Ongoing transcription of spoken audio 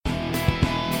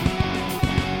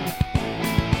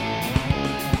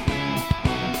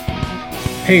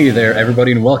Hey there,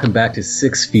 everybody, and welcome back to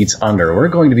 6 Feet Under. We're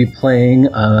going to be playing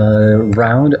a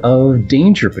round of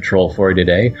Danger Patrol for you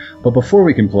today, but before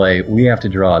we can play, we have to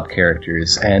draw up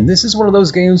characters, and this is one of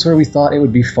those games where we thought it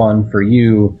would be fun for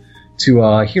you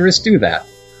to hear us do that,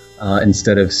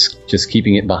 instead of just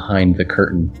keeping it behind the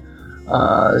curtain.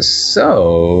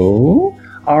 So,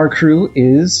 our crew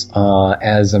is,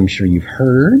 as I'm sure you've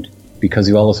heard, because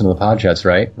you all listen to the podcasts,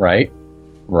 right?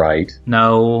 Right.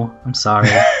 No, I'm sorry.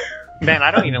 Man,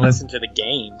 I don't even listen to the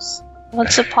games.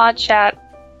 What's a pod chat?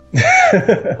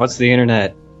 What's the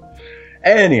internet?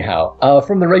 Anyhow,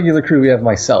 from the regular crew, we have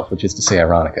myself, which is to say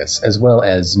Ironicus, as well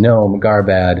as Gnome,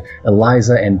 Garbad,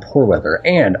 Eliza, and Poorweather.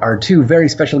 And our two very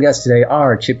special guests today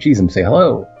are Chip Cheesem, say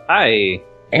hello. Hi.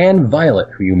 And Violet,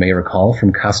 who you may recall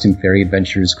from Costume Fairy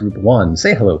Adventures Group 1.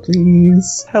 Say hello,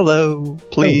 please. Hello,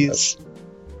 please.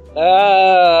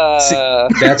 See,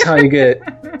 that's how you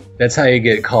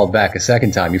get called back a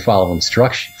second time. You follow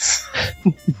instructions.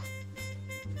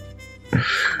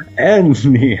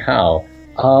 Anyhow,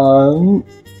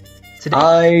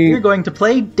 Today we're going to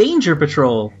play Danger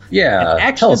Patrol. Yeah, an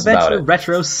action-adventure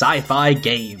retro sci-fi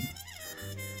game.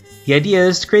 The idea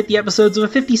is to create the episodes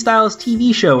of a 50s styles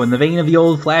TV show in the vein of the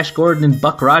old Flash Gordon and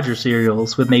Buck Rogers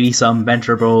serials, with maybe some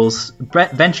Venture Bros,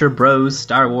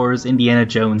 Star Wars, Indiana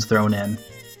Jones thrown in.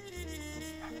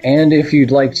 And if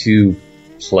you'd like to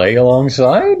play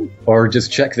alongside, or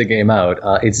just check the game out,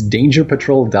 it's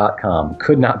dangerpatrol.com.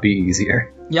 Could not be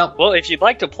easier. Yep. Well, if you'd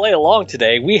like to play along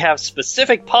today, we have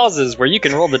specific pauses where you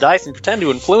can roll the dice and pretend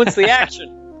to influence the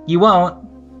action. You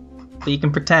won't, but you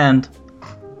can pretend.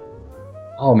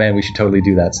 Oh man, we should totally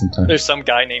do that sometime. There's some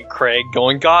guy named Craig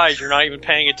going, guys, you're not even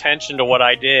paying attention to what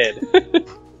I did.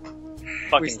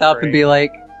 We stop Craig. and be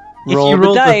like, If you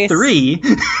roll the 3...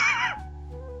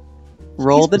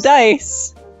 roll the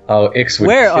dice. Oh, Ix would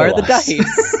Where kill are the us.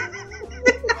 dice?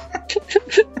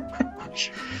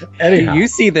 Anyhow. Do you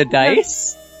see the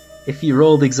dice? If you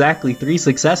rolled exactly 3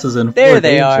 successes and 4 There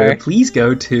they danger, are. please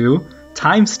go to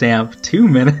timestamp 2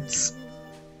 minutes.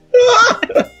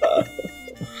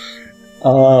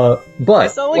 But I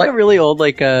saw a really old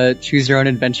choose your own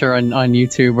adventure on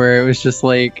YouTube where it was just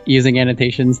like using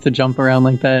annotations to jump around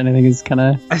like that, and I think it's kind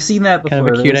of I've seen that before. kind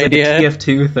of a cute there was idea. like a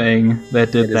TF2 thing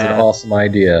that did it is that, an awesome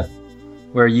idea.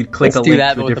 where you'd click Let's a do link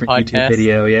that, to a but with the different YouTube podcast.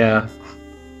 video. Yeah,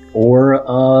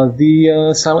 Or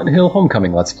the Silent Hill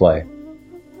Homecoming Let's Play.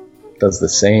 Does the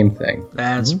same thing.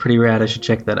 that's pretty rad. I should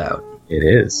check that out. It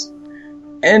is.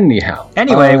 Anyhow.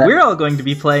 Anyway, we're all going to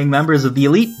be playing members of the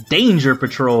Elite Danger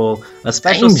Patrol, a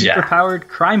special Danger. superpowered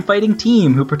crime-fighting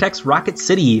team who protects Rocket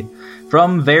City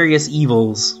from various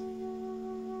evils.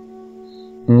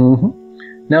 Mm-hmm.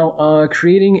 Now,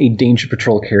 creating a Danger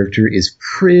Patrol character is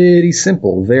pretty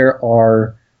simple. There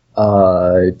are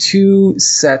 2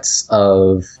 sets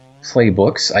of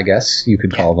playbooks, I guess you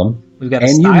could call them. We've got a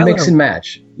And style you mix and and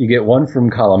match. You get one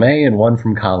from column A and one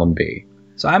from column B.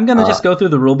 So I'm going to just go through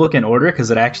the rulebook in order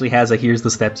because it actually has a here's the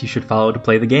steps you should follow to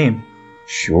play the game.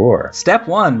 Sure. Step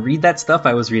 1, read that stuff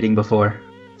I was reading before.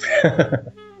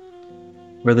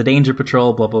 Where the Danger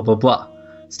Patrol, blah, blah, blah, blah.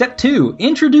 Step 2,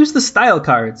 introduce the style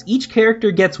cards. Each character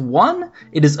gets 1.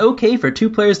 It is okay for 2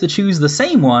 players to choose the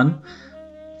same one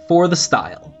for the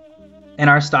style. And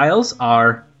our styles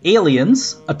are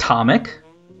Aliens, Atomic,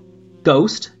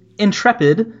 Ghost,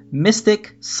 Intrepid,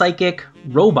 Mystic, Psychic,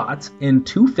 Robot, and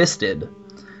Two-Fisted,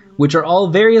 which are all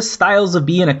various styles of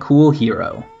being a cool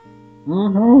hero.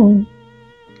 Mm-hmm.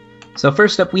 So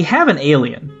first up, we have an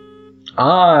alien.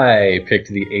 I picked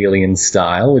the alien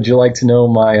style. Would you like to know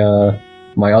my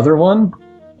other one?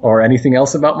 Or anything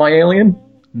else about my alien?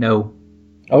 No.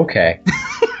 Okay.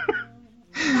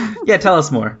 Yeah, tell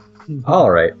us more.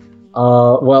 Alright.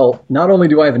 Well, not only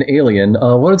do I have an alien,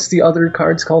 what's the other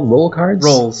cards called? Roll cards?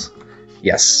 Rolls.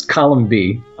 Yes, column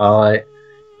B.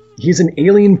 He's an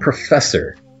alien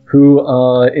professor who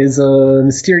is a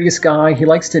mysterious guy. He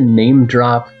likes to name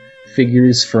drop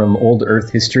figures from old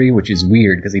Earth history, which is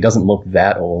weird because he doesn't look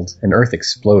that old, and Earth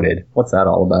exploded. What's that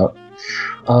all about?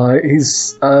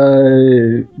 He's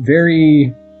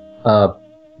very...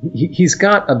 he's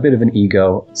got a bit of an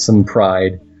ego, some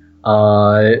pride,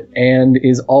 and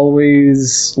is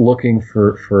always looking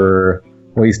for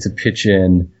ways to pitch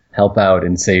in, help out,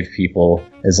 and save people,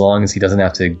 as long as he doesn't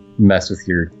have to mess with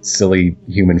your silly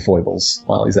human foibles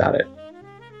while he's at it.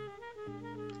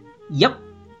 Yep.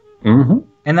 Mm-hmm.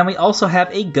 And then we also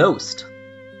have a ghost.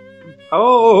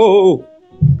 Oh!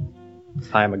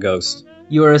 I'm a ghost.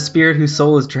 You are a spirit whose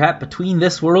soul is trapped between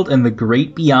this world and the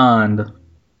great beyond.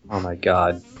 Oh my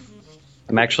god.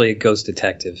 I'm actually a ghost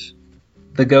detective.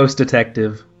 The ghost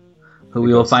detective, who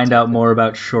we will find out more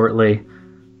about shortly.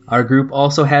 Our group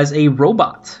also has a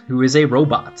robot, who is a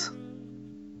robot.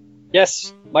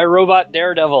 Yes, my robot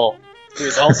Daredevil, who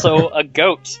is also a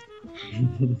goat.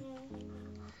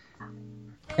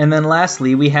 And then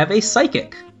lastly, we have a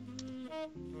psychic.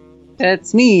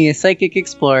 That's me, a psychic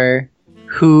explorer,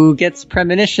 who gets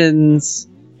premonitions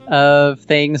of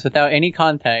things without any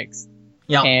context.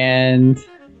 Yeah, And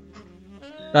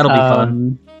that'll be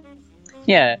fun.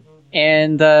 yeah,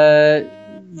 and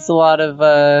there's a lot of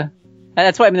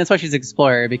that's why she's an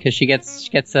explorer, because she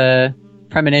gets a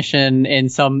premonition in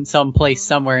some place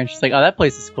somewhere, and she's like, oh, that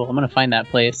place is cool, I'm gonna find that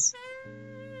place.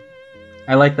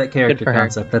 I like that character for her.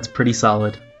 concept. That's pretty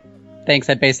solid. Thanks,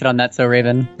 I based it on That So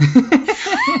Raven.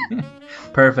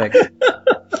 Perfect.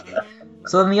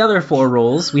 So in the other 4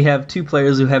 roles, we have 2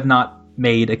 players who have not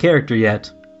made a character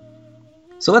yet.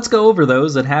 So let's go over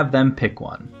those and have them pick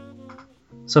one.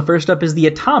 So first up is the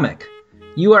Atomic.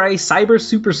 You are a cyber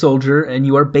super soldier, and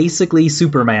you are basically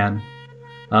Superman.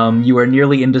 You are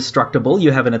nearly indestructible,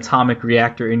 you have an atomic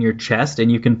reactor in your chest,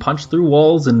 and you can punch through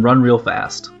walls and run real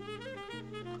fast.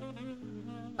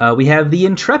 We have the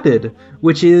Intrepid,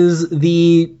 which is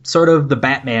the sort of the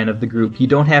Batman of the group. You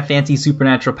don't have fancy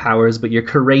supernatural powers, but you're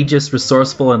courageous,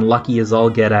 resourceful, and lucky as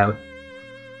all get out.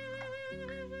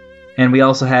 And we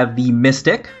also have the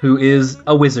Mystic, who is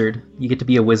a wizard. You get to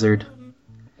be a wizard.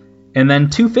 And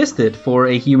then Two-Fisted, for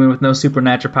a human with no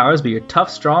supernatural powers, but you're tough,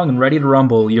 strong, and ready to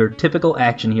rumble. Your typical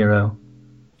action hero.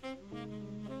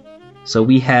 So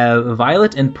we have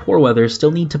Violet and Poorweather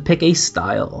still need to pick a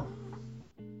style.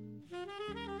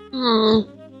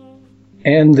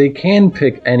 And they can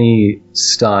pick any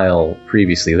style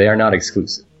previously. They are not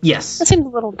exclusive. Yes. That seems a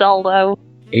little dull, though.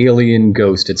 Alien,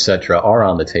 Ghost, etc. are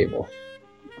on the table.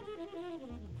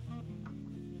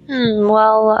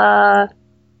 Well,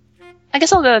 I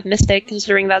guess I'll go with Mystic,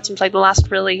 considering that seems like the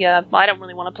last really, I don't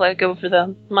really want to go for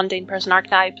the mundane person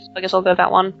archetype, so I guess I'll go with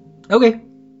that one. Okay.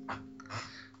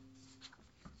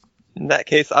 In that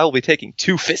case, I will be taking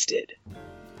Two-Fisted.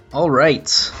 All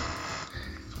right.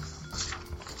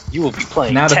 You will be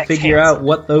playing Now to Tex figure Hansen. out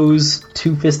what those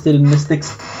Two-Fisted and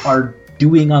Mystics are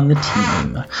doing on the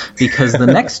team. Because the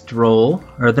next role,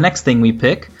 or the next thing we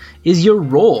pick, is your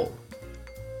role.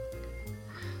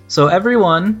 So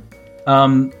everyone,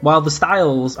 while the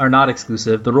styles are not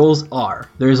exclusive, the roles are.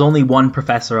 There's only one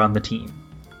professor on the team.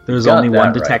 There's Got only that one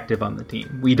right. detective on the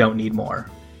team. We don't need more.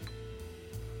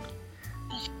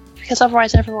 Because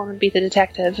otherwise everyone would be the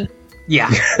detective. Yeah.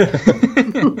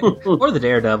 Or the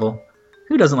Daredevil.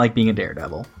 Who doesn't like being a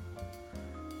Daredevil?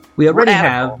 We already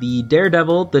have the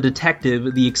Daredevil, the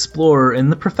Detective, the Explorer,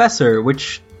 and the Professor,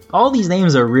 which all these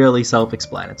names are really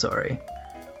self-explanatory.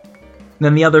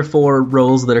 Then the other 4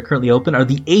 roles that are currently open are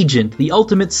the Agent, the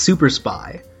Ultimate Super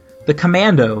Spy, the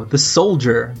Commando, the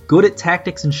Soldier, good at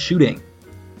tactics and shooting.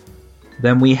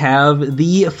 Then we have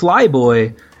the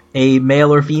Flyboy, a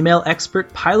male or female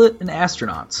expert pilot and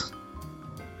astronaut.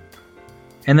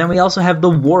 And then we also have the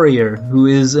Warrior, who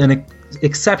is an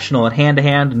exceptional at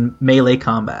hand-to-hand and melee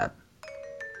combat.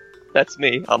 That's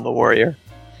me. I'm the warrior.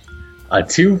 A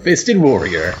two-fisted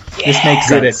warrior. This makes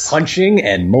Good at sense. punching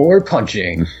and more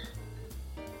punching.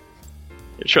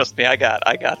 Trust me, I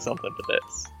got something for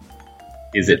this.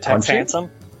 Is it Tex punching?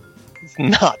 Hansen? It's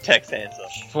not Tex Hansen.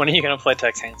 When are you going to play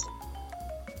Tex Hansen?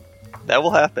 That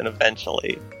will happen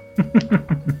eventually.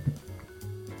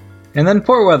 And then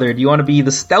Poorweather, do you want to be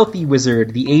the Stealthy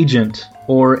Wizard, the Agent,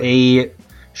 or a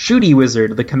Shooty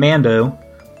Wizard, the Commando,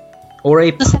 or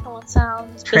a The second one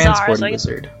sounds bizarre, Transport so I guess...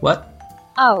 Wizard? What?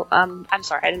 Oh, I'm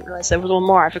sorry, I didn't realize there was one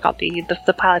more. I forgot the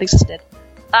pilot existed.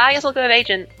 I guess I'll go with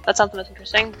Agent. That sounds most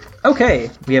interesting. Okay,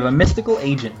 we have a mystical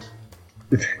agent.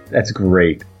 That's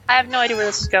great. I have no idea where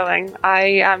this is going.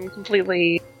 I am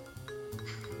completely...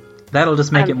 That'll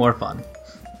just make it more fun.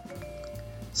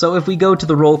 So if we go to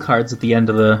the roll cards at the end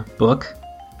of the book,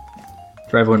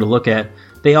 for everyone to look at,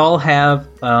 they all have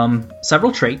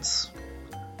several traits,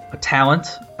 a talent,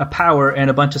 a power, and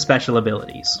a bunch of special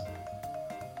abilities.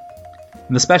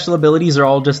 And the special abilities are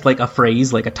all just like a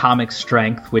phrase, like atomic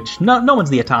strength, which no one's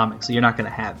the atomic, so you're not going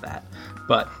to have that.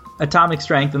 But atomic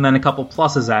strength and then a couple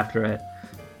pluses after it.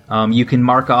 You can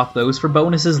mark off those for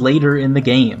bonuses later in the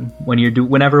game.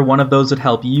 Whenever one of those would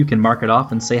help you, you can mark it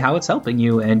off and say how it's helping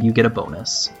you, and you get a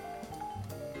bonus.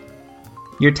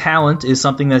 Your talent is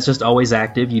something that's just always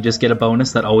active. You just get a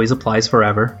bonus that always applies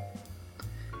forever.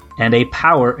 And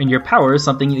your power is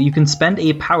something that you can spend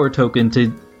a power token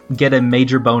to get a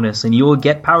major bonus, and you will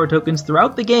get power tokens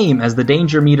throughout the game as the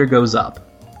danger meter goes up.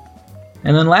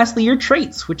 And then lastly, your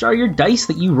traits, which are your dice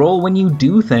that you roll when you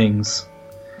do things.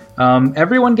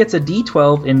 Everyone gets a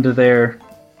d12 into their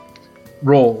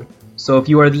roll. So if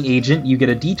you are the agent, you get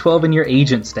a D12 in your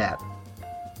agent stat.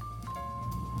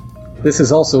 This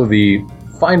is also the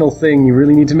final thing you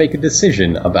really need to make a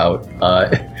decision about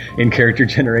in character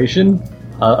generation,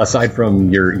 aside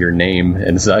from your name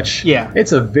and such. Yeah.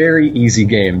 It's a very easy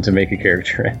game to make a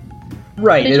character in.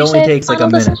 Right, Did it you only say takes like a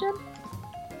final minute. decision?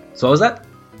 So what was that?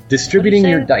 Distributing What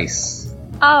did you your say? dice.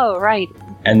 Oh, right.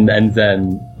 And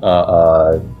then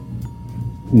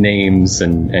names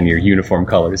and your uniform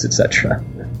colors, etc.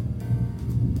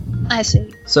 I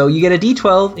see. So you get a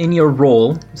D12 in your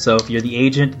roll. So if you're the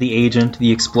agent,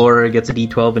 the explorer gets a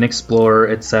D12, an explorer,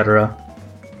 etc.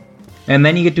 And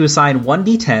then you get to assign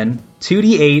 1d10,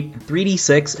 2d8,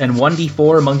 3d6, and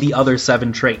 1d4 among the other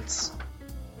 7 traits.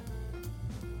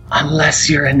 Unless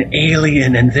you're an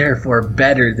alien and therefore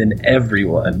better than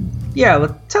everyone.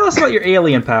 Yeah, tell us about your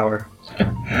alien power.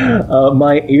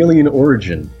 My alien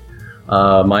origin,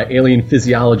 my alien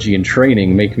physiology and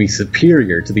training make me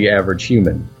superior to the average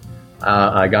human.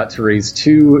 I got to raise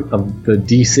 2 of the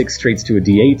D6 traits to a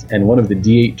D8 and 1 of the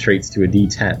D8 traits to a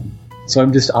D10. So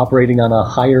I'm just operating on a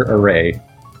higher array.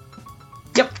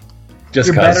 Yep.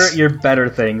 Just You're better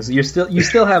things. You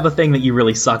still have a thing that you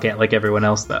really suck at, like everyone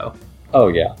else, though. Oh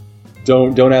yeah.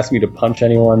 Don't ask me to punch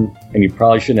anyone, and you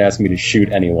probably shouldn't ask me to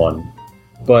shoot anyone.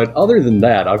 But other than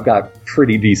that, I've got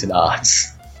pretty decent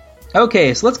odds.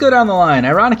 Okay, so let's go down the line.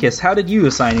 Ironicus, how did you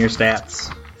assign your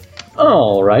stats?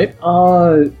 Alright,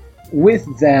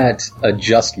 with that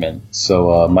adjustment,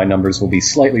 so my numbers will be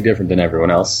slightly different than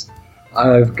everyone else.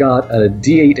 I've got a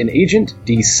D8 in Agent,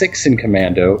 D6 in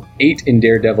Commando, 8 in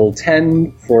Daredevil,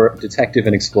 10 for Detective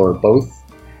and Explorer both,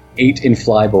 8 in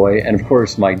Flyboy, and of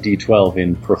course my D12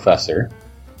 in Professor,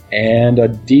 and a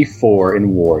D4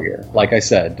 in Warrior. Like I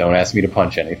said, don't ask me to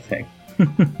punch anything.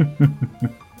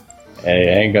 It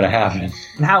ain't gonna happen.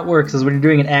 And how it works is when you're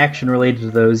doing an action related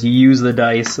to those, you use the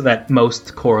dice that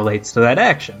most correlates to that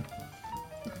action.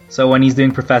 So when he's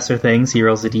doing Professor things, he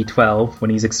rolls a D12. When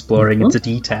he's exploring, it's a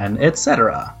D10,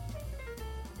 etc.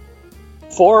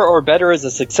 4 or better is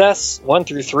a success. 1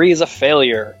 through 3 is a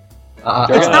failure. It's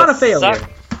gonna not a failure. suck.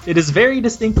 It is very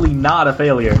distinctly not a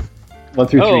failure. 1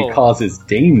 through 3 Oh. causes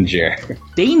danger.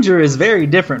 Danger is very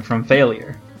different from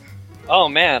failure. Oh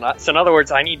man, so in other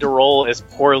words, I need to roll as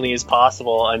poorly as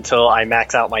possible until I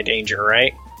max out my danger,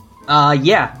 right?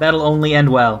 Yeah, that'll only end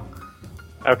well.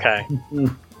 Okay.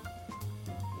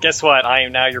 Guess what? I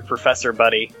am now your professor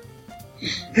buddy.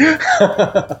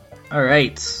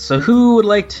 Alright, so who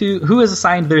has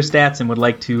assigned their stats and would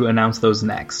like to announce those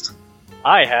next?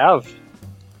 I have.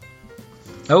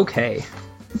 Okay.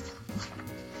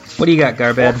 What do you got,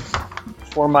 Garbad?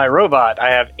 For my robot,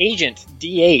 I have Agent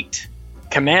D8,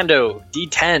 Commando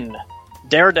D10,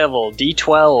 Daredevil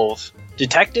D12,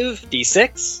 Detective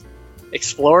D6,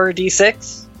 Explorer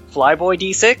D6, Flyboy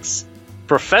D6,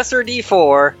 Professor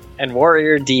D4, and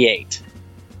Warrior D8.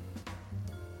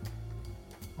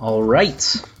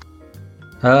 Alright.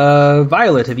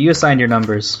 Violet, have you assigned your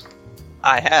numbers?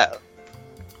 I have.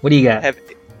 What do you I got? have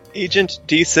Agent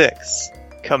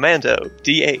D6, Commando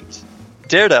D8,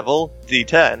 Daredevil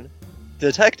D10,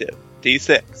 Detective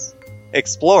D6,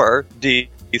 Explorer D6,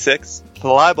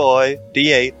 Flyboy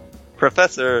D8,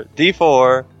 Professor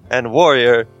D4, and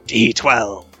Warrior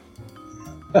D12.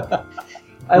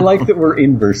 I like that we're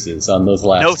inverses on those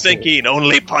last No two. thinking,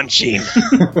 only punching.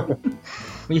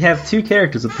 We have 2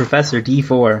 characters with Professor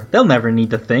D4. They'll never need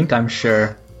to think, I'm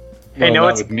sure. Hey, Well, no, not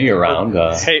it's- with me around.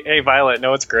 Hey, Violet,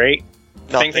 know what's great?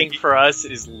 No Thinking thinking. for us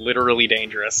is literally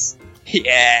dangerous.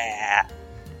 Yeah.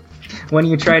 When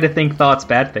you try to think thoughts,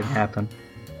 bad things happen.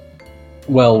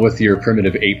 Well, with your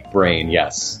primitive ape brain,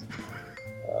 yes.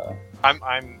 I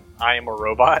am a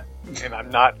robot, and I'm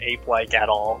not ape-like at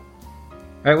all.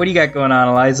 Alright, what do you got going on,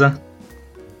 Eliza?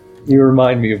 You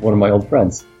remind me of one of my old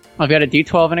friends. I've got a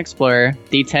D12 in Explorer,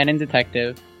 D10 in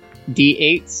Detective,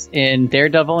 D8s in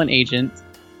Daredevil and Agent,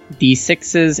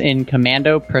 D6s in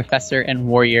Commando, Professor, and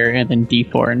Warrior, and then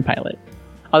D4 in Pilot.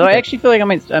 Although I actually feel like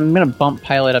I'm gonna bump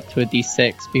Pilot up to a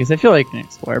D6 because I feel like an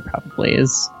Explorer probably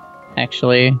is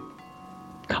actually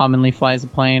commonly flies a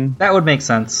plane. That would make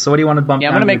sense. So what do you want to bump Yeah,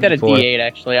 I'm down gonna make that a D4? D8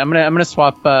 actually. I'm gonna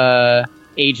swap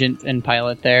Agent and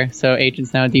Pilot there. So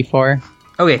Agent's now a D4,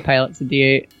 Okay, Pilot's a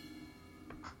D8.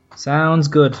 sounds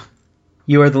good.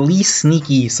 You are the least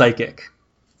sneaky psychic.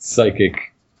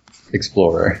 Psychic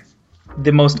explorer.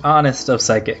 The most honest of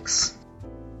psychics.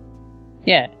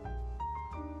 Yeah.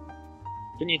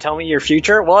 Can you tell me your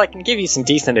future? Well, I can give you some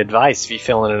decent advice if you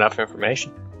fill in enough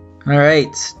information.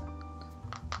 Alright.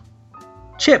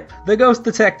 Chip, the ghost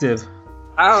detective.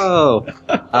 Oh,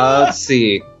 let's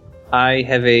see. I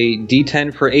have a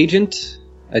D10 for Agent,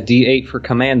 a D8 for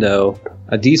Commando,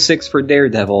 a D6 for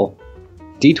Daredevil,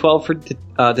 D12 for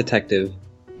detective,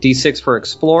 D6 for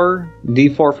explorer,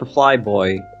 D4 for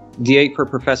flyboy, D8 for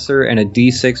professor, and a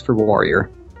D6 for warrior.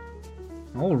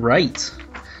 All right.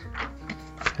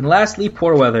 And lastly,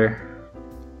 Poor Weather.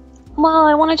 Well,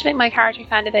 I wanted to make my character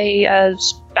kind of a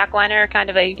backliner, kind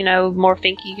of a, more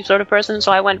finky sort of person,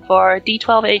 so I went for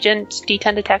D12 agent,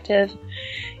 D10 detective,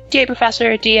 D8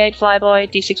 professor, D8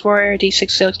 flyboy, D6 warrior,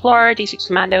 D6 explorer, D6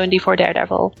 commando, and D4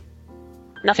 daredevil.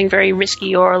 Nothing very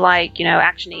risky or,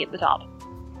 action-y at the top.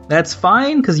 That's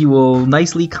fine, because you will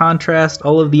nicely contrast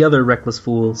all of the other reckless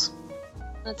fools.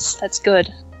 That's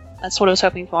good. That's what I was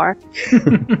hoping for.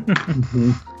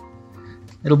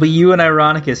 It'll be you and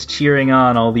Ironicus cheering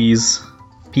on all these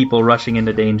people rushing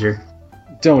into danger.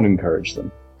 Don't encourage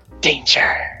them.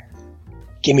 Danger.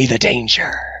 Give me the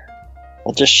danger.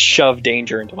 I'll just shove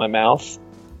danger into my mouth.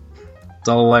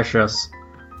 Delicious.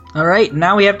 Alright,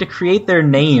 now we have to create their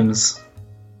names.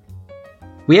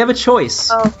 We have a choice.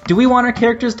 Oh. Do we want our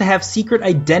characters to have secret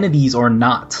identities or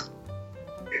not?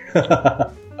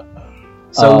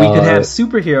 So we could have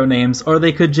superhero names, or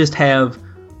they could just have,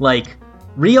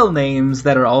 real names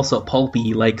that are also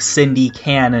pulpy, like Cindy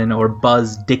Cannon or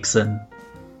Buzz Dixon.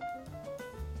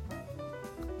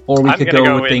 Or we could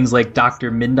go with things like Dr.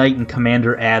 Midnight and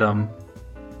Commander Adam.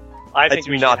 I I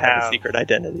do not have a secret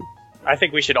identity. I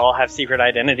think we should all have secret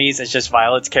identities. It's just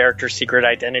Violet's character's secret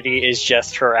identity is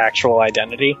just her actual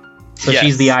identity. So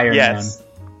she's the Iron Man.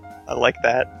 I like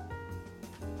that.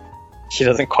 She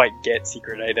doesn't quite get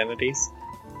secret identities.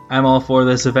 I'm all for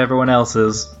this if everyone else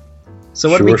is. So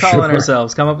what are we calling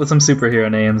ourselves? Come up with some superhero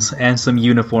names and some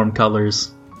uniform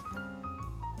colors.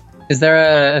 Is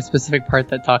there a specific part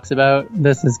that talks about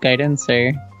this as guidance,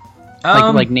 or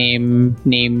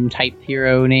name type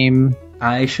hero name?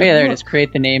 I should. Oh, yeah, there it is.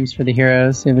 Create the names for the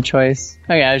heroes. You have a choice.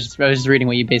 Oh yeah, I was just reading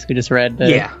what you basically just read.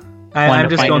 Yeah, I'm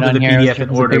just going through the PDF in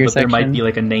order, but there might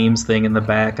section. be a names thing in the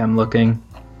back. I'm looking.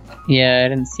 Yeah, I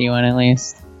didn't see one at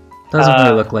least. Doesn't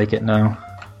really look like it, no.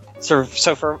 So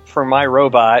for my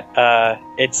robot,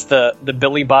 it's the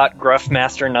Billybot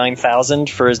Gruffmaster 9000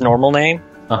 for his normal name.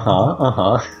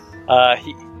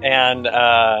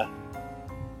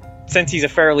 Since he's a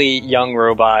fairly young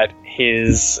robot,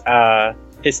 his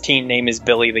teen name is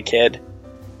Billy the Kid.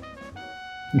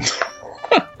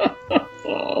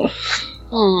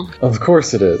 Of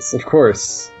course it is. Of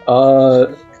course.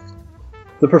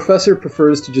 The professor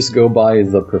prefers to just go by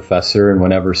the professor, and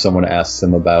whenever someone asks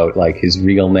him about his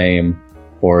real name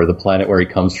or the planet where he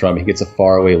comes from, he gets a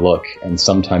faraway look and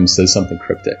sometimes says something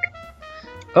cryptic.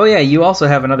 Oh yeah, you also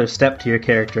have another step to your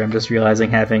character. I'm just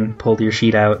realizing, having pulled your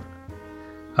sheet out.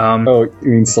 Oh, you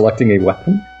mean selecting a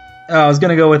weapon? I was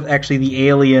gonna go with, actually, the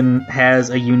alien has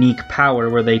a unique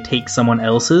power where they take someone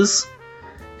else's.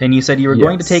 And you said you were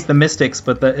going to take the Mystics,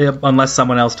 but unless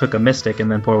someone else took a Mystic,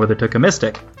 and then Poor Weather took a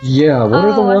Mystic. Yeah, what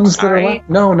are the ones that are left?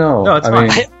 No, it's fine.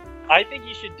 I think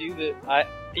you should do the...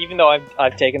 even though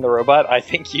I've taken the robot, I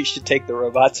think you should take the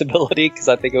robot's ability, because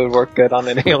I think it would work good on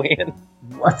an alien.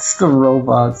 What's the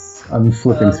robots? I'm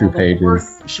flipping through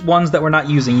pages. Ones that we're not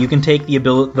using. You can take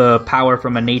the power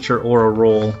from a nature or a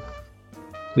role.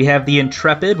 We have the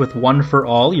Intrepid with 1 for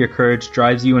all. Your courage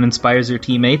drives you and inspires your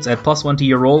teammates. Add +1 to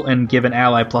your roll and give an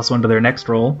ally +1 to their next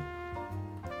roll.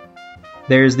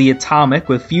 There's the Atomic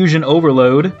with Fusion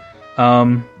Overload.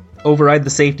 Override the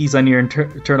safeties on your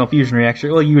internal fusion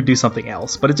reactor. Well, you would do something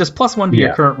else, but it's just +1 to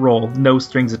your current roll. No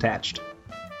strings attached.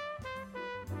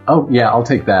 Oh, yeah, I'll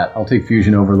take that. I'll take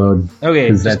Fusion Overload. Okay,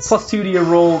 just +2 to your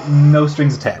roll, no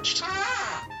strings attached.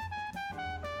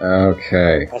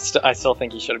 Okay. I still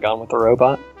think you should have gone with the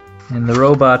robot. And the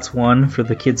robot's one for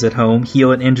the kids at home.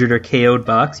 Heal an injured or KO'd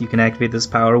box. You can activate this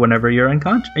power whenever you're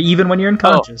unconscious, even when you're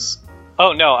unconscious.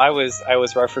 Oh no, I was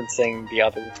referencing the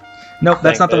other. Nope,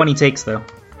 that's not the one he takes though.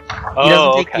 Oh, he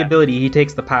doesn't take the ability. He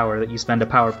takes the power that you spend a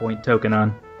power point token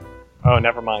on. Oh,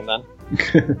 never mind then.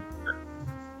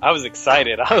 I was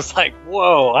excited. I was like,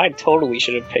 "Whoa! I totally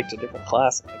should have picked a different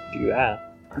class if I could do that."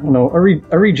 I don't know,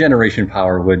 a regeneration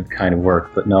power would kind of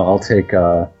work, but no, I'll take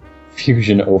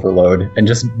Fusion Overload and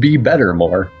just be better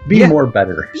more. Be more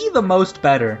better. Be the most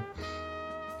better.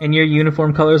 And your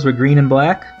uniform colors were green and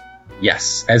black?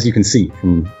 Yes, as you can see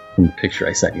from the picture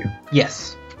I sent you.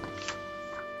 Yes.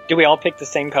 Do we all pick the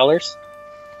same colors?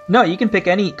 No, you can pick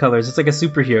any colors. It's like a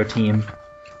superhero team.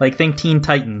 Think Teen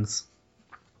Titans.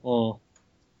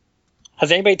 Has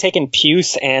anybody taken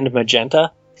puce and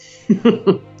magenta?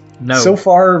 No. So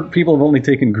far, people have only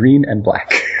taken green and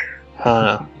black.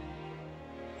 Alright,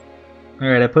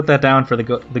 I put that down for the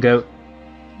goat.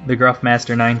 The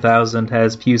Gruffmaster 9000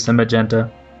 has puce and magenta.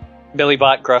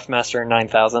 Billybot Gruffmaster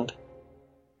 9000.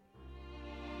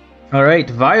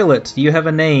 Alright, Violet, do you have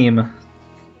a name?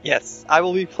 Yes, I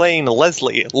will be playing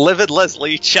Leslie, Livid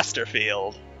Leslie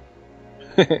Chesterfield.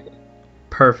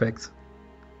 Perfect.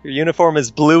 Your uniform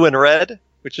is blue and red,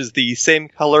 which is the same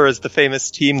color as the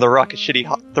famous team, the Rocket City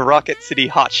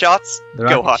Hotshots. The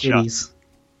Go Rocket Hotshots! Shitties.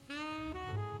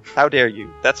 How dare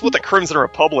you? That's what the Crimson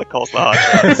Republic calls the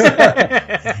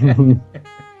Hotshots.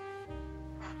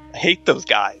 I hate those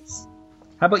guys.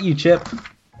 How about you, Chip?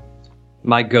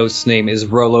 My ghost's name is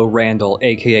Rollo Randall,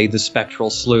 aka the Spectral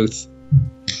Sleuth.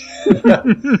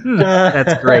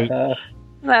 That's great.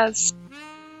 That's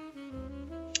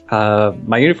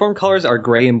My uniform colors are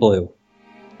gray and blue.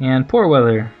 And Poor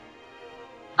Weather.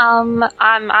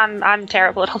 I'm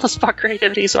terrible at all the spot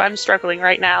creativity, so I'm struggling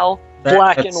right now.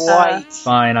 Black and That's white.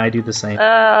 Fine, I do the same. Uh,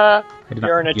 I do not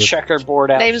You're in a think you-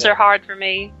 checkerboard outfit. names are hard for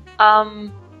me.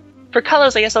 For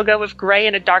colors, I guess I'll go with gray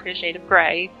and a darker shade of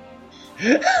gray.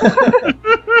 And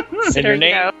There your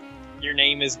you go.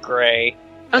 name is Gray.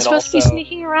 I'm and supposed to be also-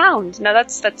 sneaking around. No,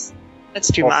 that's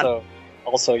too much.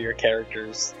 Also, your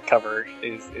character's cover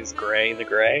is Gray the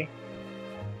Gray.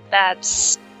 That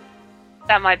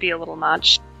might be a little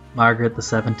much. Margaret the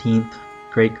 17th,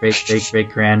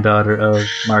 great-great-great-great-granddaughter of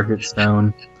Margaret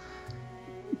Stone.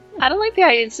 I don't like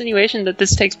the insinuation that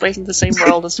this takes place in the same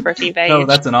world as 13th Age. No,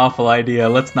 that's an awful idea.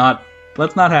 Let's not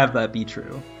have that be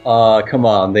true. Come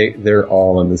on, they're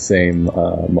all in the same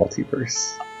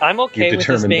multiverse. I'm okay You've with this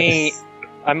determined being. this.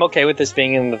 I'm okay with this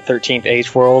being in the 13th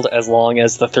Age world as long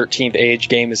as the 13th Age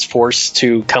game is forced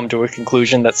to come to a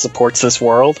conclusion that supports this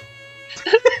world.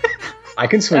 I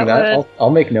can swing That that. would- I'll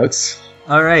make notes.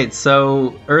 Alright,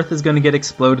 so Earth is going to get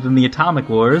exploded in the Atomic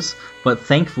Wars, but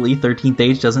thankfully 13th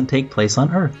Age doesn't take place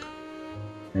on Earth.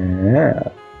 Yeah.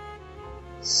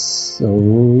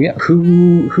 So yeah,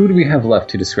 who do we have left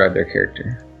to describe their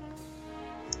character?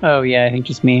 Oh yeah, I think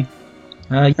just me.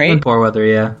 You Right? and Poor Weather,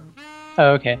 yeah.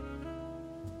 Oh, okay.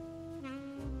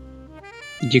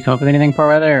 Did you come up with anything, Poor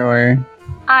Weather, or?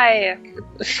 I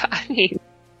mean,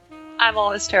 I'm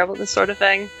always terrible at this sort of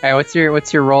thing. Alright,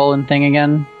 what's your role and thing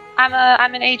again?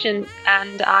 I'm an agent,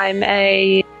 and I'm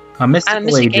A a mystical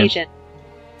missing agent. agent.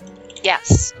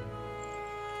 Yes.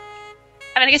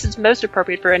 I mean, I guess it's most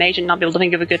appropriate for an agent not be able to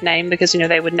think of a good name because,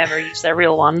 they would never use their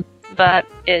real one. But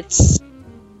it's...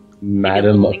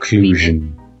 Madam Think of me.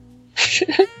 Occlusion.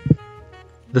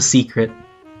 The Secret.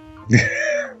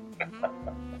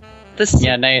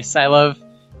 Yeah, nice. I love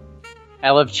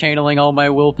channeling all my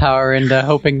willpower into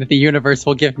hoping that the universe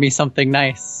will give me something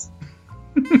nice.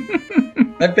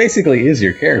 That basically is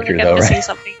your character, Really though, missing right?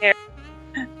 something here.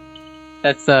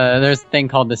 That's there's a thing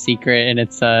called The Secret, and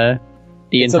it's the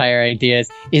It's entire idea is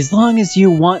as long as you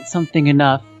want something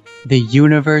enough, the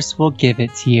universe will give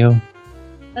it to you.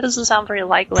 That doesn't sound very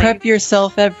likely. Prep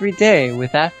yourself every day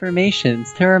with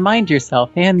affirmations to remind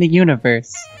yourself and the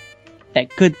universe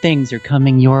that good things are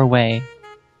coming your way.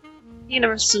 The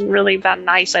universe isn't really that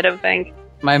nice, I don't think.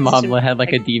 My mom had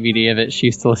like a DVD of it she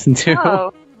used to listen to.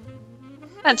 Oh.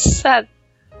 That's that.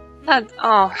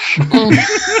 Oh.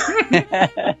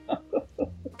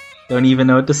 Don't even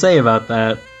know what to say about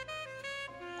that.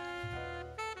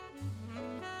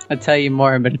 I'll tell you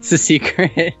more, but it's a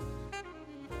secret.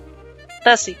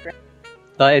 The Secret.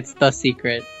 It's The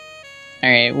Secret.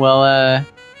 Alright, well,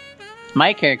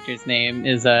 my character's name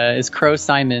is Crow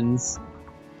Simons,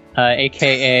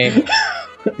 aka... Did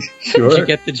Sure. you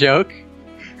get the joke?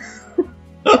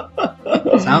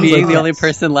 Sounds Being like the only yes.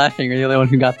 person laughing, you're the only one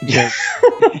who got the joke.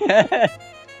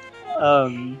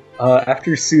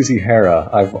 After Susie Hara,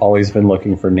 I've always been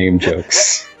looking for name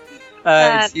jokes.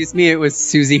 Excuse me, it was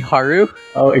Susie Haru.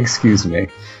 Oh, excuse me.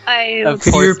 Of Could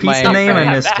you course, repeat the name?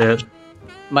 I missed it.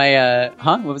 My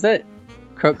what was it?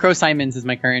 Crow Simons is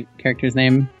my current character's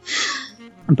name.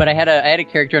 But I had a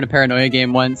character in a Paranoia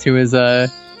game once who was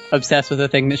obsessed with a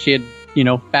thing that she had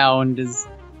found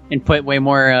and put way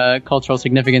more cultural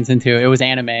significance into. It was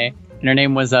anime, and her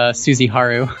name was Susie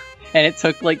Haru. And it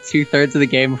took like 2/3 of the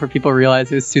game before people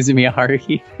realized it was Suzumiya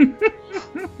Haruhi.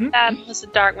 That was a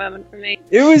dark moment for me.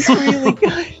 It was really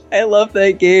good. I love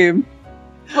that game.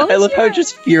 What I was love how your-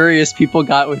 just furious people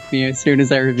got with me as soon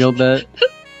as I revealed that.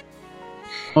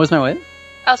 What was my what?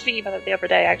 I was thinking about it the other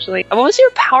day, actually. What was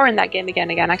your power in that game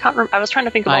again? I can't remember. I was trying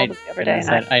to think of all of it the other day. And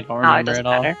I don't it remember doesn't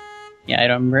at all. matter. Yeah, I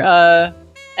don't remember.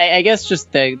 I guess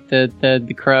just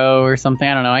the crow or something.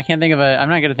 I don't know. I can't think of I'm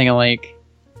not gonna think of like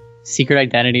secret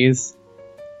identities.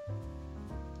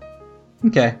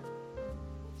 Okay.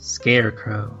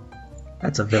 Scarecrow.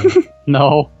 That's a villain.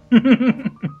 No. Do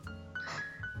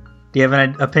you have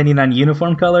an opinion on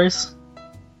uniform colors?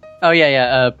 Oh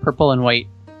yeah. Purple and white.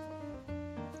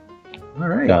 All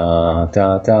right. Da,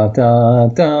 da, da, da,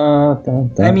 da, da,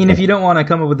 da. I mean, if you don't want to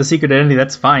come up with a secret identity,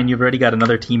 that's fine. You've already got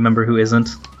another team member who isn't.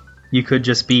 You could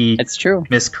just be It's true.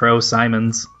 Miss Crow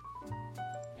Simons.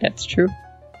 That's true.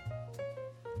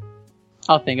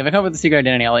 I'll think. If I come up with a secret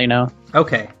identity, I'll let you know.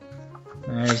 Okay.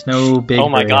 There's no big. Oh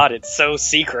my hurry. god, it's so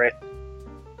secret.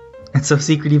 It's so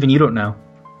secret even you don't know.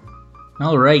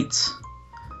 All right.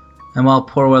 And while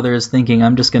Poorweather is thinking,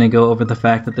 I'm just going to go over the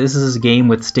fact that this is a game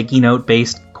with sticky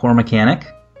note-based core mechanic.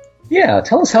 Yeah,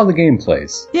 tell us how the game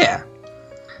plays. Yeah.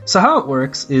 So how it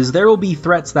works is there will be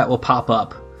threats that will pop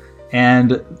up,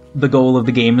 and the goal of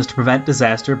the game is to prevent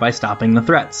disaster by stopping the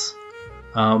threats.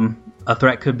 A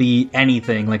threat could be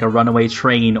anything, like a runaway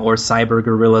train, or cyber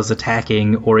gorillas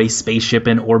attacking, or a spaceship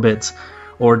in orbit,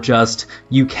 or just,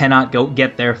 you cannot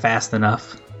get there fast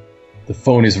enough. The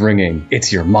phone is ringing.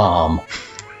 It's your mom.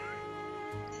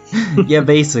 Yeah,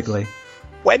 basically.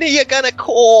 When are you gonna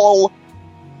call?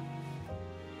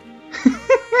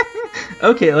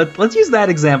 Okay, let's use that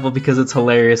example because it's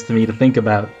hilarious to me to think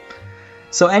about.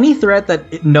 So any threat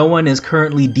that no one is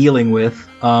currently dealing with,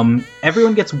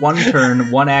 everyone gets one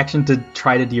turn, one action to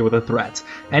try to deal with a threat.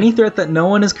 Any threat that no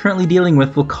one is currently dealing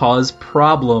with will cause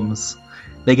problems.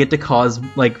 They get to cause,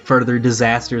 like, further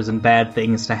disasters and bad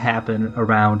things to happen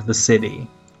around the city.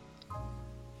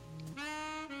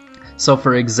 So,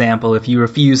 for example, if you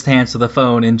refuse to answer the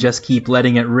phone and just keep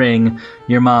letting it ring,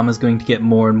 your mom is going to get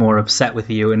more and more upset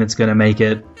with you, and it's going to make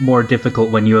it more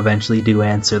difficult when you eventually do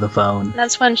answer the phone.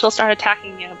 That's when she'll start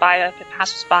attacking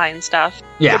passers-by and stuff.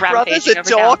 Yeah. Your brother's a Rampaging over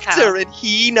doctor downtown. and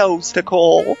he knows to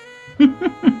call.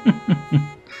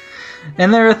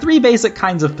 And there are three basic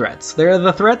kinds of threats. There are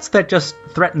the threats that just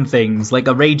threaten things, like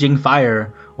a raging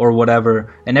fire or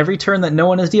whatever, and every turn that no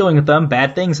one is dealing with them,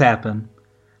 bad things happen.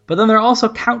 But then there are also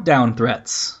countdown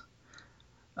threats,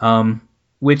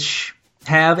 which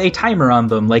have a timer on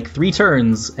them, like 3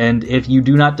 turns, and if you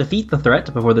do not defeat the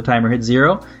threat before the timer hits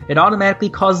 0, it automatically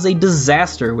causes a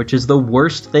disaster, which is the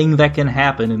worst thing that can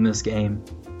happen in this game.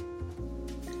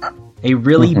 A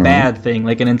really bad thing,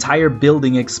 like an entire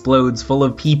building explodes full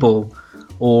of people,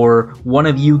 or one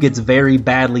of you gets very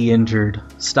badly injured,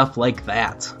 stuff like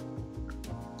that.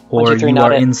 Or 1, 2, 3, you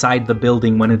not are it. inside the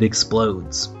building when it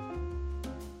explodes.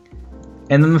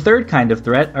 And then the third kind of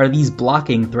threat are these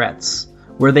blocking threats,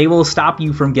 where they will stop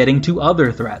you from getting to other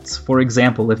threats. For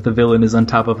example, if the villain is on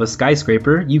top of a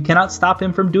skyscraper, you cannot stop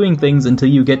him from doing things until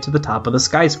you get to the top of the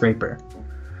skyscraper.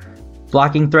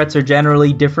 Blocking threats are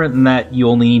generally different in that you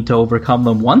only need to overcome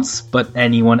them once, but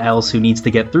anyone else who needs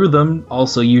to get through them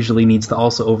also usually needs to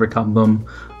also overcome them,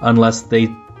 unless they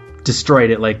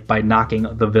destroyed it, like by knocking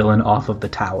the villain off of the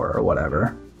tower or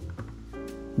whatever.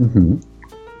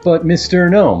 But Mr.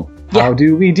 Gnome, Yeah. how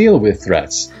do we deal with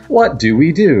threats? What do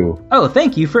we do? Oh,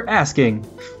 thank you for asking.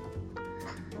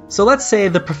 So let's say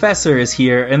the professor is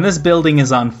here and this building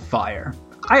is on fire.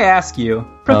 I ask you,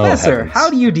 Professor, heavens. how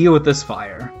do you deal with this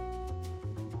fire?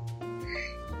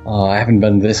 I haven't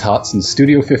been this hot since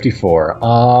Studio 54.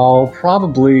 I'll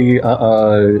probably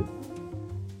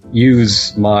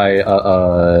use my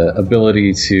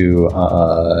ability to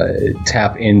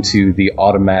tap into the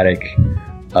automatic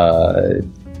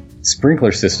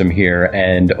sprinkler system here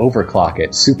and overclock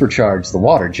it, supercharge the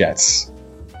water jets.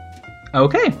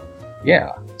 Okay.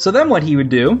 Yeah. So then what he would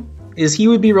do is he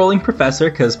would be rolling Professor,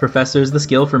 because Professor is the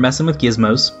skill for messing with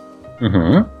gizmos.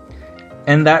 Mm-hmm.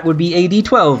 And that would be a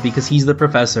D12 because he's the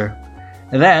professor.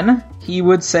 Then he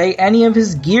would say any of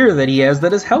his gear that he has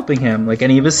that is helping him, like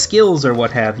any of his skills or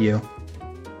what have you.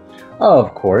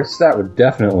 Of course, that would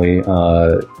definitely...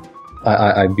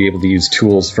 I'd be able to use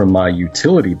tools from my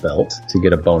utility belt to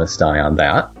get a bonus die on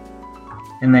that.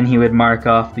 And then he would mark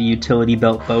off the utility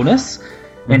belt bonus,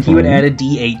 and he would add a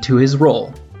D8 to his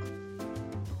roll.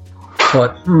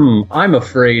 But, I'm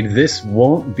afraid this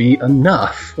won't be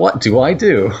enough. What do I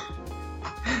do?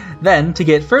 Then, to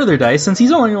get further dice, since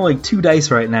he's only rolling 2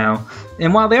 dice right now,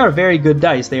 and while they are very good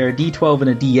dice, they are a D12 and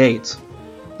a D8,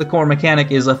 the core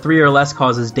mechanic is a 3 or less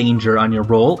causes danger on your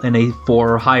roll, and a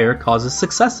 4 or higher causes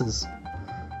successes.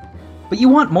 But you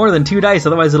want more than 2 dice,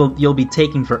 otherwise you'll be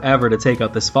taking forever to take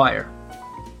out this fire.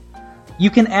 You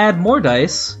can add more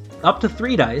dice, up to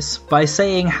 3 dice, by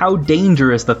saying how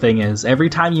dangerous the thing is.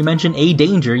 Every time you mention a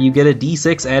danger, you get a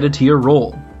D6 added to your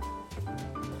roll.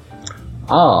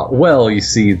 Ah, well, you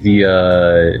see,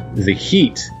 the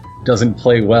heat doesn't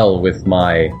play well with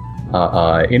my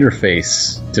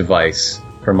interface device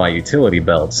for my utility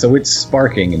belt, so it's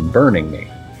sparking and burning me.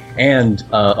 And,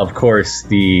 of course,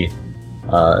 the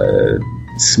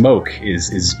smoke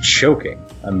is choking.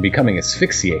 I'm becoming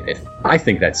asphyxiated. I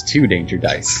think that's 2 danger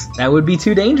dice. That would be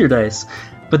 2 danger dice.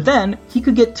 But then he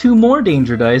could get 2 more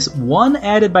danger dice, one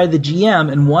added by the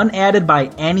GM and one added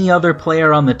by any other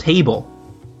player on the table.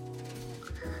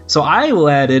 So I will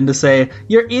add in to say,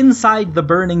 you're inside the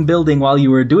burning building while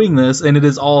you were doing this, and it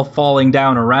is all falling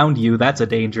down around you. That's a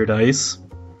danger dice.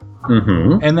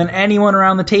 Mm-hmm. And then anyone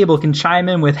around the table can chime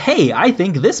in with, hey, I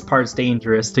think this part's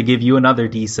dangerous, to give you another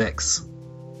d6.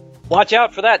 Watch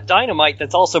out for that dynamite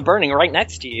that's also burning right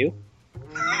next to you.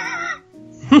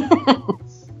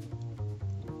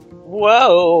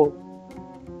 Whoa.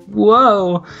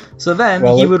 Whoa. So then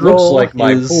Well, he it would looks roll like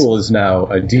my his... pool is now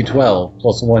a d12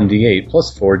 plus 1d8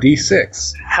 plus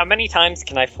 4d6. How many times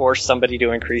can I force somebody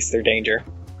to increase their danger?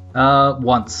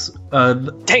 Once.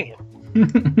 Dang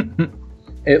it.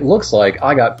 It looks like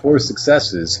I got 4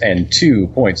 successes and 2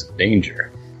 points of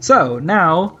danger. So,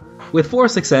 now, with 4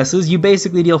 successes, you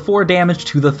basically deal 4 damage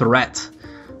to the threat.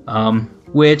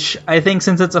 Which, I think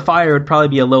since it's a fire, would probably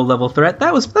be a low-level threat.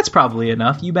 That's probably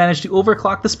enough. You managed to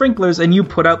overclock the sprinklers, and you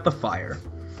put out the fire.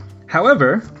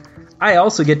 However, I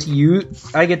also get to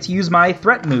use my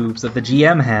threat moves that the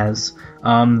GM has.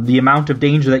 The amount of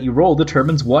danger that you roll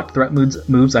determines what threat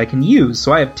moves I can use,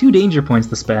 so I have 2 danger points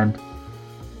to spend.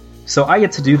 So I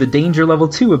get to do the Danger Level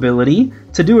 2 ability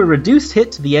to do a reduced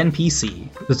hit to the NPC,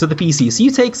 to the PC. So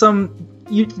you take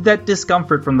that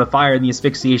discomfort from the fire and the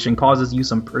asphyxiation causes you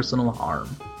some personal harm.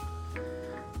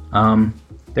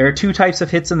 There are 2 types of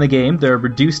hits in the game. There are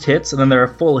reduced hits, and then there are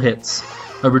full hits.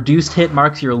 A reduced hit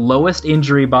marks your lowest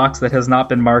injury box that has not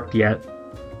been marked yet.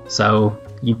 So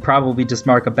you probably just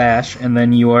mark a bash, and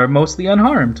then you are mostly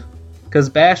unharmed, because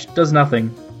bash does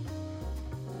nothing.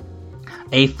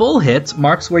 A full hit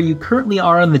marks where you currently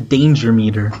are on the danger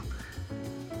meter.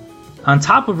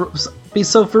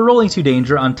 So for rolling 2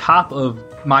 danger, on top of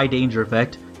my danger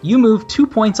effect, you move 2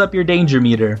 points up your danger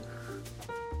meter.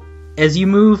 As you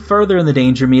move further in the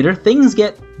danger meter, things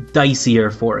get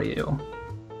dicier for you.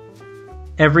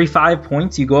 Every 5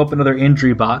 points, you go up another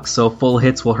injury box, so full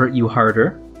hits will hurt you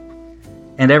harder.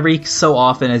 And every so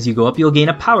often as you go up, you'll gain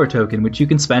a power token, which you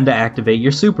can spend to activate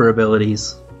your super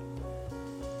abilities.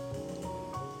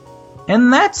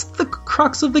 And that's the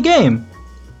crux of the game.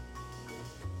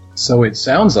 So it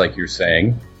sounds like you're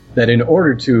saying that in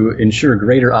order to ensure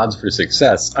greater odds for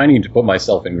success, I need to put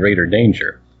myself in greater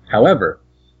danger. However,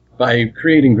 by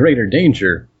creating greater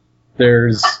danger,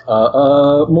 there's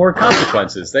more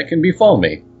consequences that can befall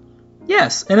me.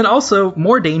 Yes, and it also,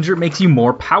 more danger makes you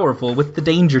more powerful with the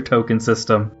danger token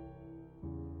system.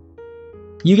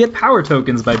 You get power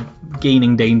tokens by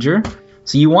gaining danger,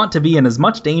 so you want to be in as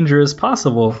much danger as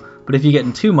possible. But if you get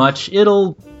in too much,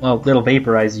 it'll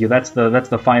vaporize you. That's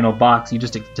the final box. You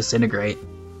just disintegrate.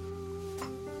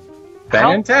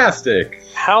 Fantastic!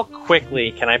 How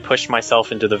quickly can I push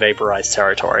myself into the vaporized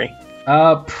territory?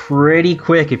 Pretty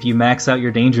quick if you max out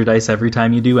your danger dice every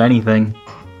time you do anything.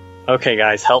 Okay,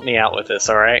 guys, help me out with this,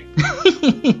 alright?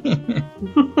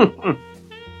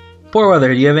 Poor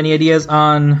Weather, do you have any ideas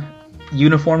on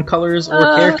uniform colors or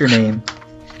character name?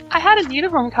 I had a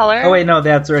uniform color. Oh wait, no,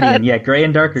 that's already in. Yeah, gray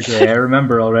and darker gray. I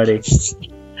remember already.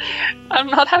 I'm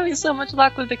not having so much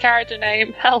luck with the character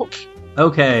name. Help.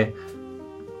 Okay.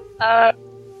 I'm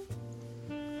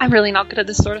really not good at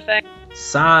this sort of thing.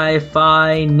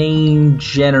 Sci-fi name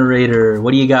generator.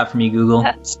 What do you got for me, Google?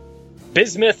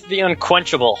 Bismuth the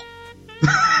Unquenchable.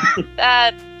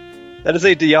 That is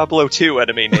a Diablo 2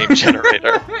 enemy name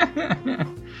generator.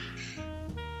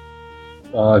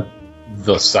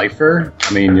 The Cypher?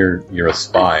 I mean, you're a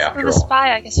spy after for the all.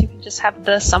 spy, I guess you could just have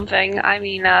the something. I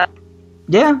mean,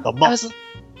 Yeah.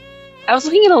 I was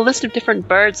looking at a list of different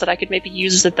birds that I could maybe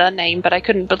use as the name, but I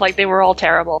couldn't. But they were all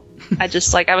terrible. I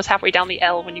was halfway down the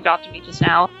L when you got to me just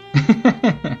now.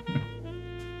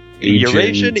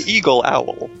 Eurasian Eagle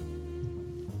Owl.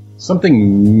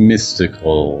 Something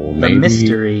mystical, maybe. The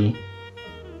mystery.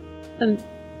 And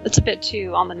it's a bit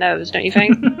too on the nose, don't you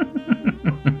think?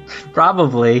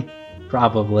 Probably.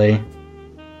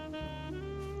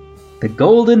 The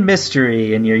Golden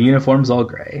Mystery, and your uniform's all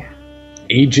gray.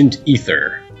 Agent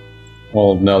Ether.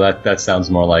 Well, no, that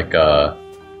sounds more like an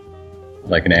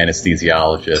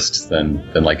anesthesiologist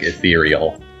than like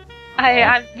ethereal.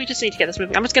 We just need to get this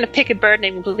moving. I'm just going to pick a bird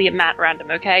name completely at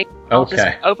random, okay? I'll Okay.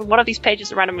 just open one of these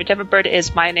pages at random. Whichever bird it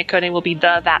is, my code name will be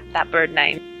that bird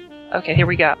name. Okay, here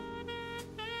we go.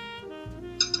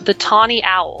 The Tawny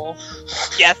Owl.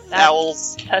 Yes,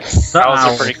 owls. That's Owls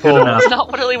are pretty cool. Good enough.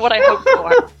 not really what I hoped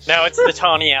for. No, it's the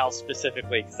tawny owl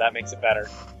specifically, because that makes it better.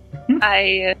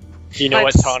 Do you know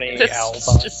what tawny owls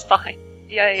are? It's just fine.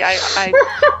 Yeah,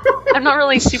 I'm not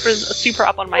really super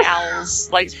up on my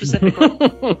owls, like, specifically.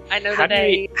 I know How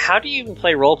that do you even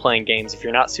play role-playing games if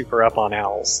you're not super up on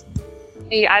owls?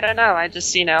 I don't know. I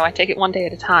just, I take it one day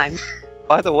at a time.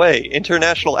 By the way,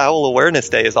 International Owl Awareness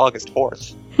Day is August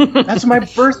 4th. That's my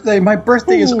birthday. My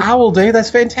birthday is Owl Day. That's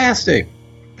fantastic.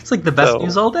 It's like the best So-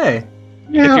 news all day.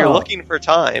 Yeah. If you're looking for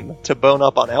time to bone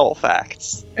up on owl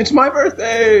facts, It's my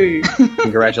birthday.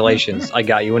 Congratulations, I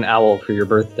got you an owl for your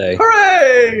birthday.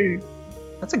 Hooray!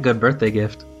 That's a good birthday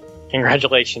gift.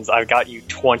 Congratulations, I've got you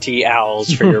 20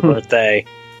 owls for your birthday.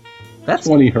 That's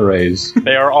 20 hoorays.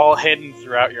 They are all hidden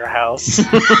throughout your house.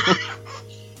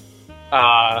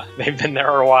 They've been there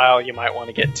a while. You might want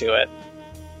to get to it.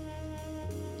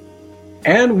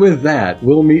 And with that,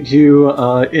 we'll meet you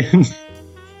in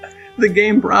the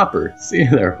game proper. See you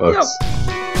there, folks.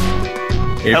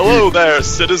 If hello there,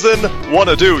 citizen! Want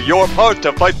to do your part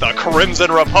to fight the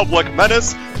Crimson Republic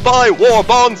menace? Buy war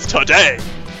bonds today!